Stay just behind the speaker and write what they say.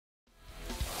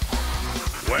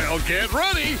Well, get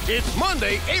ready. It's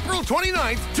Monday, April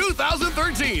 29th,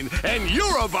 2013, and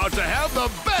you're about to have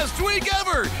the best week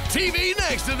ever,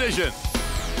 TVnext edition.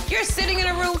 You're sitting in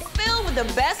a room filled with the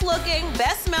best looking,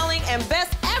 best smelling, and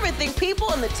best everything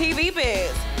people in the TV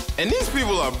biz. And these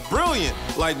people are brilliant,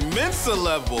 like Mensa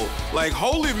level. Like,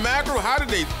 holy mackerel, how did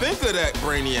they think of that,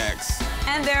 brainiacs?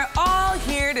 And they're all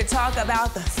here to talk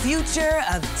about the future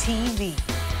of TV.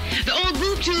 The old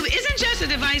boob tube isn't just a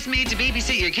device made to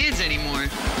babysit your kids anymore.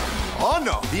 Oh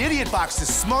no, the Idiot Box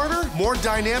is smarter, more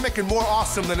dynamic, and more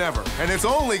awesome than ever. And it's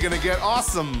only gonna get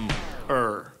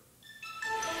awesomer.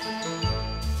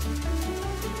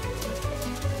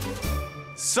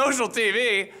 Social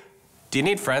TV? Do you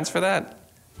need friends for that?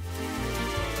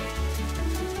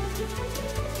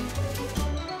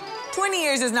 20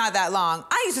 years is not that long.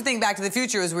 I used to think Back to the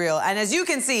Future was real, and as you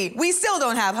can see, we still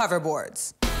don't have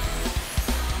hoverboards.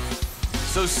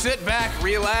 So sit back,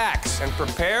 relax, and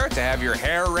prepare to have your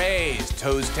hair raised,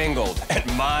 toes tingled, and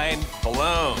mind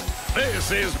blown.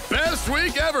 This is Best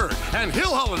Week Ever, and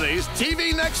Hill Holiday's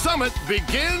TVnext Summit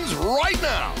begins right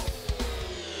now.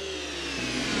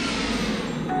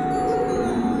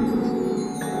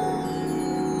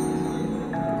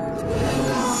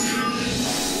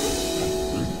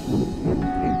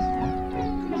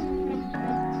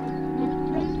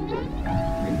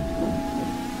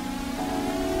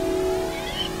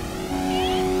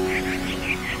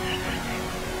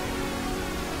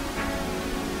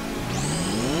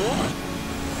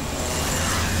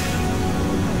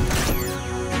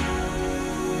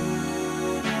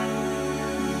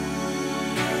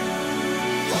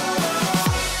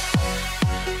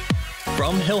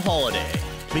 From Hill Holliday,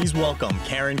 please welcome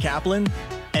Karen Kaplan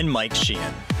and Mike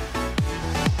Sheehan.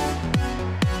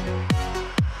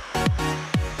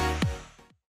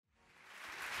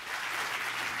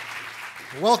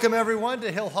 Welcome everyone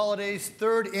to Hill Holiday's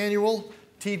third annual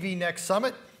TVnext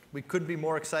Summit. We couldn't be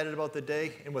more excited about the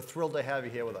day, and we're thrilled to have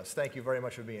you here with us. Thank you very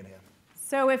much for being here.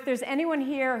 So if there's anyone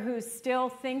here who still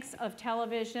thinks of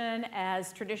television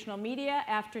as traditional media,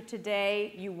 after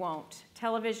today, you won't.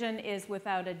 Television is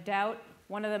without a doubt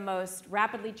one of the most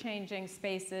rapidly changing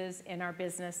spaces in our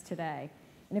business today.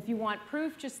 And if you want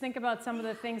proof, just think about some of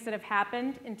the things that have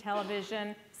happened in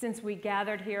television since we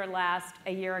gathered here last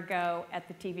a year ago at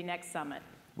the TVnext Summit.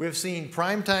 We've seen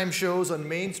primetime shows on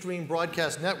mainstream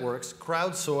broadcast networks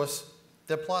crowdsource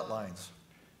their plot lines.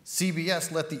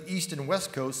 CBS let the East and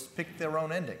West Coast pick their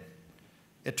own ending.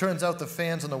 It turns out the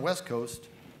fans on the West Coast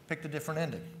picked a different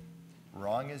ending.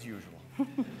 Wrong as usual.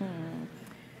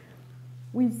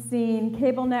 We've seen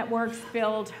cable networks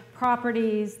build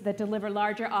properties that deliver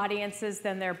larger audiences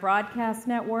than their broadcast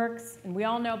networks. And we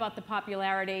all know about the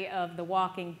popularity of The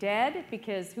Walking Dead,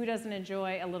 because who doesn't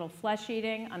enjoy a little flesh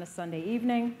eating on a Sunday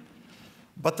evening?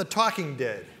 But The Talking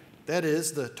Dead, that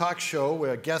is, the talk show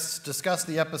where guests discuss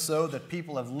the episode that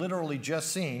people have literally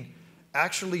just seen,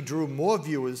 actually drew more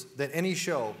viewers than any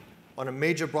show on a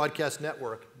major broadcast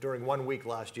network during 1 week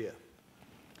last year.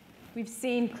 We've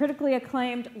seen critically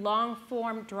acclaimed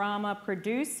long-form drama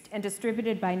produced and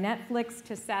distributed by Netflix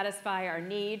to satisfy our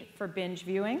need for binge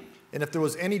viewing. And if there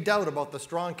was any doubt about the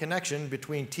strong connection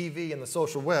between TV and the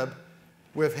social web,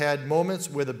 we've had moments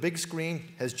where the big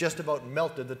screen has just about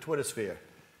melted the Twitter sphere.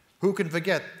 Who can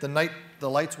forget the night the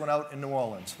lights went out in New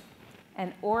Orleans?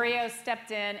 And Oreo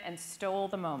stepped in and stole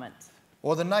the moment.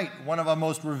 Or the night one of our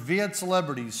most revered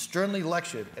celebrities sternly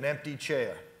lectured an empty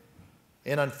chair.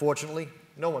 And unfortunately,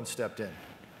 no one stepped in.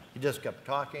 He just kept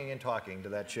talking and talking to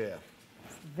that chair.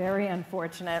 Very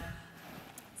unfortunate.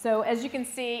 So as you can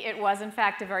see, it was in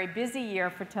fact a very busy year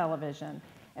for television.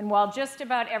 And while just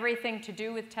about everything to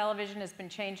do with television has been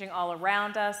changing all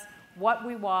around us, what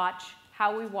we watch,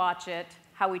 how we watch it,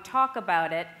 how we talk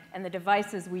about it, and the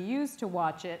devices we use to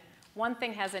watch it, one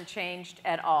thing hasn't changed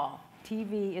at all.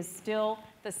 TV is still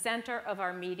the center of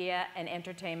our media and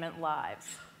entertainment lives.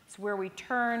 It's where we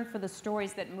turn for the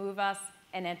stories that move us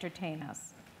and entertain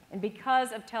us. And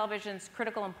because of television's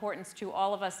critical importance to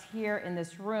all of us here in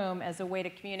this room as a way to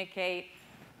communicate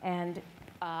and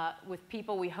with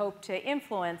people we hope to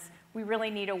influence, we really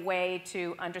need a way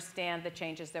to understand the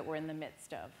changes that we're in the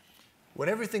midst of. When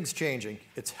everything's changing,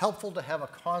 it's helpful to have a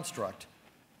construct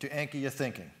to anchor your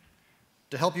thinking,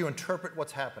 to help you interpret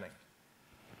what's happening,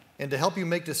 and to help you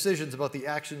make decisions about the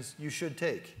actions you should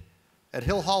take. At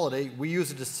Hill Holliday, we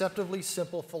use a deceptively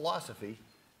simple philosophy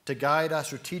to guide our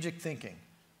strategic thinking,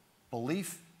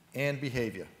 belief, and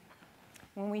behavior.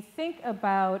 When we think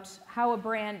about how a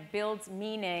brand builds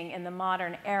meaning in the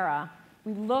modern era,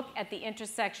 we look at the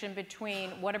intersection between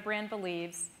what a brand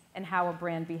believes and how a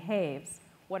brand behaves,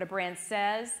 what a brand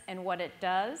says and what it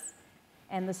does,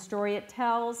 and the story it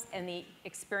tells and the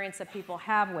experience that people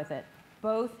have with it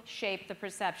both shape the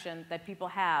perception that people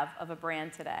have of a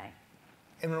brand today.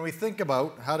 And when we think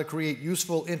about how to create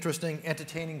useful, interesting,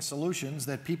 entertaining solutions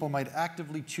that people might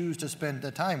actively choose to spend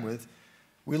their time with,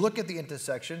 we look at the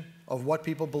intersection of what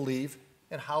people believe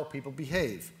and how people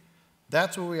behave.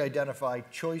 That's where we identify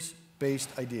choice-based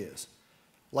ideas.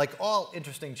 Like all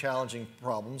interesting, challenging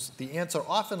problems, the answer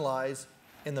often lies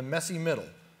in the messy middle,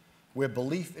 where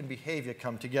belief and behavior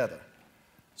come together.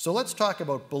 So let's talk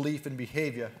about belief and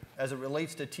behavior as it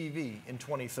relates to TV in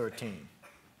 2013.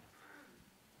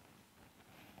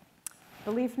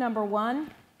 Belief number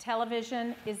one,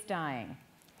 television is dying.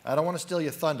 I don't want to steal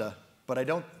your thunder, but I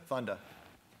don't thunder.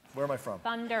 Where am I from?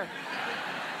 Thunder.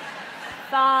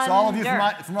 Thunder. So all of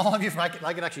you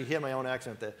I can actually hear my own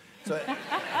accent there. So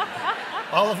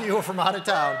all of you who are from out of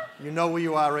town, you know where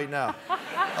you are right now.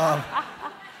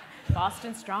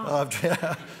 Boston strong.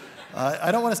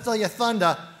 I don't want to steal your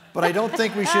thunder, but I don't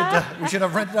think we should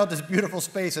have rented out this beautiful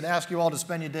space and ask you all to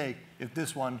spend your day if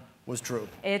this one was true.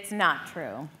 It's not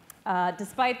true.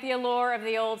 Despite the allure of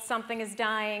the old something is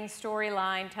dying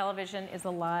storyline, television is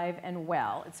alive and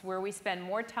well. It's where we spend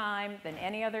more time than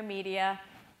any other media,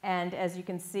 and as you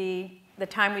can see, the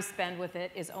time we spend with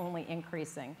it is only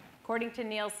increasing. According to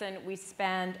Nielsen, we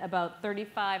spend about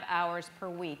 35 hours per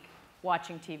week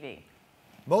watching TV.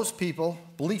 Most people,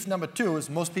 belief number two is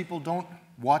most people don't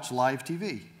watch live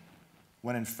TV,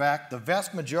 when in fact, the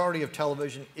vast majority of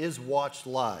television is watched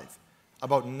live,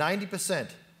 about 90%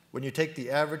 when you take the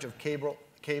average of cable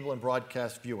and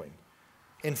broadcast viewing.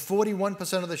 In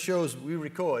 41% of the shows we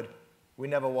record, we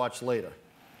never watch later.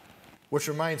 Which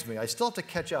reminds me, I still have to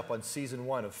catch up on season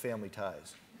 1 of Family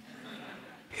Ties.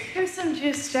 Here's some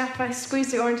juice, Jeff. I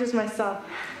squeezed the oranges myself.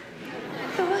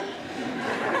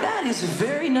 That is a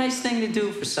very nice thing to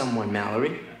do for someone,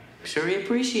 Mallory. I'm sure he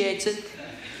appreciates it.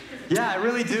 Yeah, I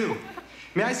really do.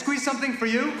 May I squeeze something for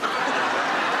you?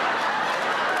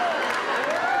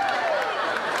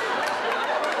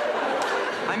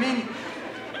 I mean,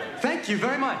 thank you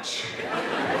very much.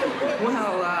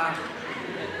 Well,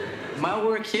 my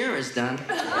work here is done.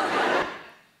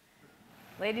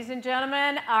 Ladies and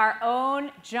gentlemen, our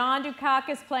own John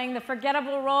Dukakis playing the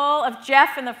forgettable role of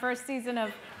Jeff in the first season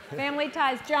of Family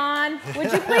Ties. John,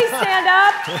 would you please stand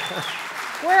up?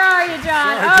 Where are you,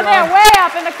 John? Sorry, oh, John. there, way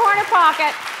up in the corner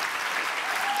pocket.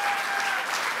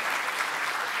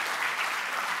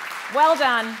 Well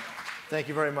done. Thank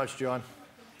you very much, John.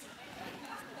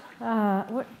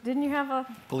 Didn't you have a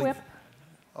whip?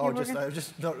 Oh,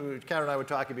 Karen and I were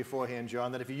talking beforehand,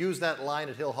 John, that if you use that line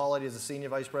at Hill Holliday as a senior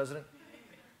vice president,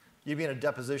 you'd be in a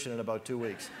deposition in about 2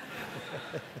 weeks.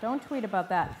 Don't tweet about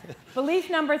that. Belief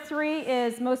number 3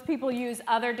 is most people use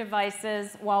other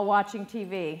devices while watching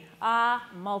TV.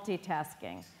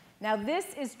 Multitasking. Now,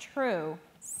 this is true.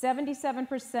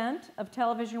 77% of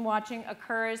television watching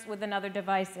occurs with another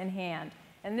device in hand.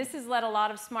 And this has led a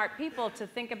lot of smart people to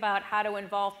think about how to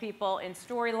involve people in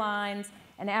storylines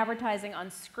and advertising on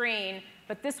screen,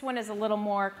 but this one is a little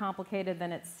more complicated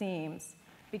than it seems.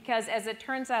 Because as it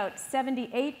turns out,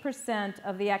 78%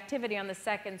 of the activity on the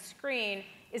second screen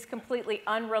is completely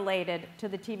unrelated to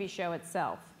the TV show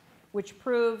itself, which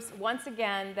proves once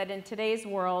again that in today's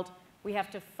world, we have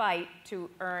to fight to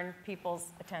earn people's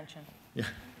attention. Yeah,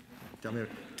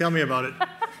 tell me about it.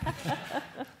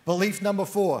 Belief number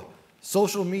 4,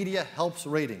 social media helps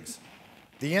ratings.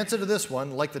 The answer to this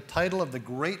one, like the title of the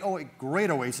great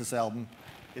Oasis album,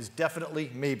 is definitely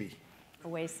maybe.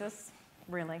 Oasis?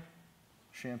 Really?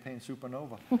 Champagne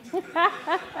Supernova.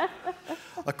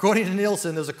 According to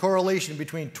Nielsen, there's a correlation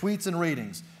between tweets and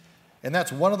ratings, and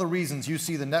that's one of the reasons you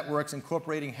see the networks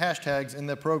incorporating hashtags in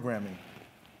their programming.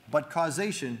 But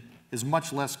causation is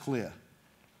much less clear.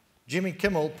 Jimmy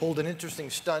Kimmel pulled an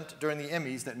interesting stunt during the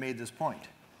Emmys that made this point.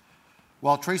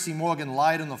 While Tracy Morgan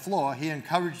lied on the floor, he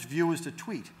encouraged viewers to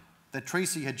tweet that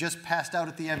Tracy had just passed out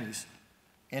at the Emmys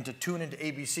and to tune into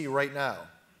ABC right now.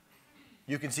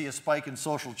 You can see a spike in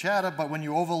social chatter, but when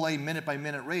you overlay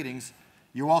minute-by-minute ratings,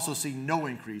 you also see no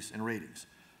increase in ratings.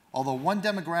 Although one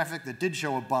demographic that did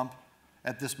show a bump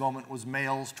at this moment was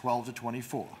males 12 to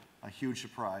 24. A huge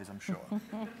surprise, I'm sure.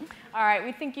 All right,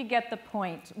 we think you get the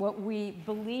point. What we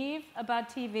believe about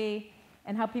TV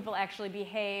and how people actually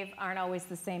behave aren't always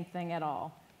the same thing at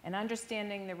all. And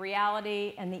understanding the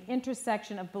reality and the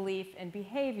intersection of belief and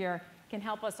behavior can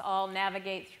help us all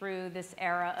navigate through this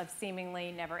era of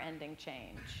seemingly never-ending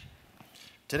change.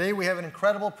 Today we have an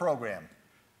incredible program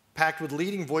packed with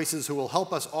leading voices who will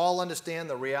help us all understand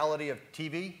the reality of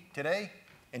TV today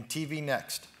and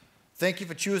TVnext. Thank you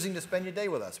for choosing to spend your day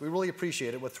with us. We really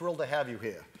appreciate it. We're thrilled to have you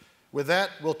here. With that,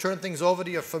 we'll turn things over to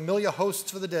your familiar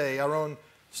hosts for the day, our own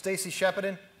Stacy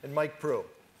Shepardin and Mike Prue.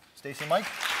 Stacy and Mike.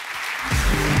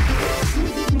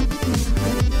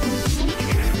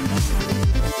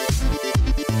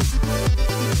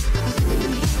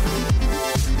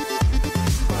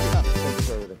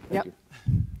 Yep.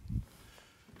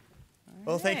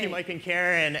 Well, thank you, Mike and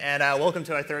Karen, and welcome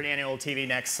to our third annual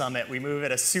TVnext Summit. We move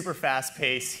at a super fast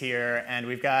pace here, and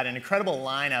we've got an incredible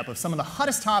lineup of some of the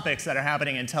hottest topics that are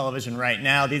happening in television right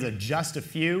now. These are just a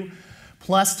few.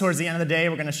 Plus, towards the end of the day,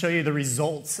 we're going to show you the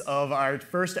results of our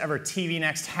first ever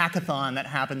TVnext hackathon that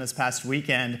happened this past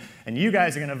weekend, and you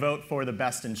guys are going to vote for the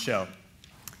best in show.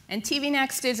 And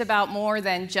TVnext is about more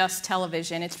than just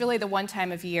television. It's really the one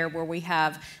time of year where we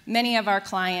have many of our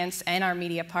clients and our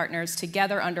media partners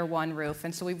together under one roof.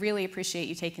 And so we really appreciate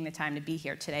you taking the time to be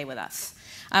here today with us.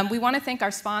 We want to thank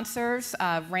our sponsors,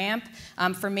 Ramp,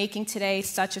 for making today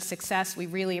such a success. We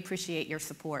really appreciate your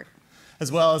support. As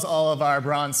well as all of our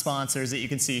bronze sponsors that you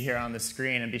can see here on the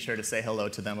screen, and be sure to say hello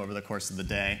to them over the course of the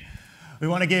day. We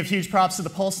want to give huge props to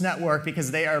the Pulse Network because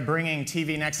they are bringing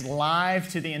TVnext live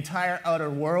to the entire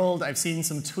outer world. I've seen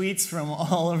some tweets from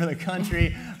all over the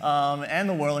country and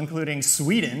the world, including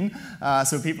Sweden.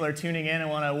 So people are tuning in and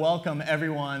want to welcome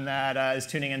everyone that is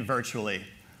tuning in virtually.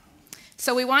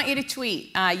 So we want you to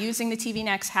tweet using the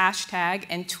TVnext hashtag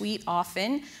and tweet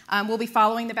often. We'll be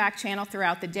following the back channel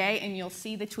throughout the day, and you'll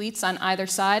see the tweets on either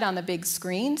side on the big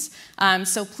screens.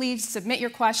 So please submit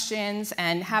your questions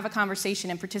and have a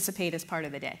conversation and participate as part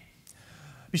of the day.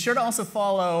 Be sure to also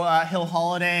follow Hill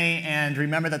Holliday, and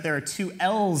remember that there are 2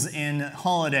 L's in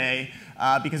Holiday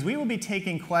because we will be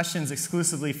taking questions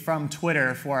exclusively from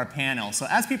Twitter for our panel. So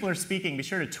as people are speaking, be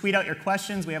sure to tweet out your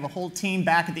questions. We have a whole team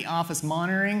back at the office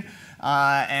monitoring,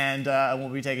 and we'll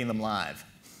be taking them live.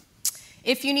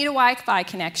 If you need a Wi-Fi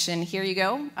connection, here you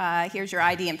go. Here's your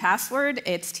ID and password.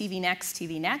 It's TVnext,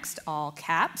 TVnext, all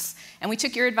caps. And we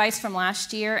took your advice from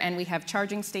last year, and we have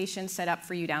charging stations set up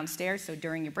for you downstairs, so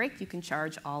during your break, you can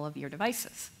charge all of your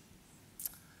devices.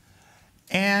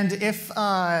 And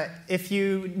if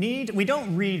you need, we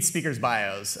don't read speakers'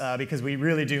 bios because we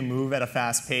really do move at a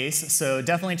fast pace. So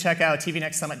definitely check out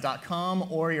TVnextSummit.com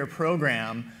or your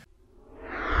program.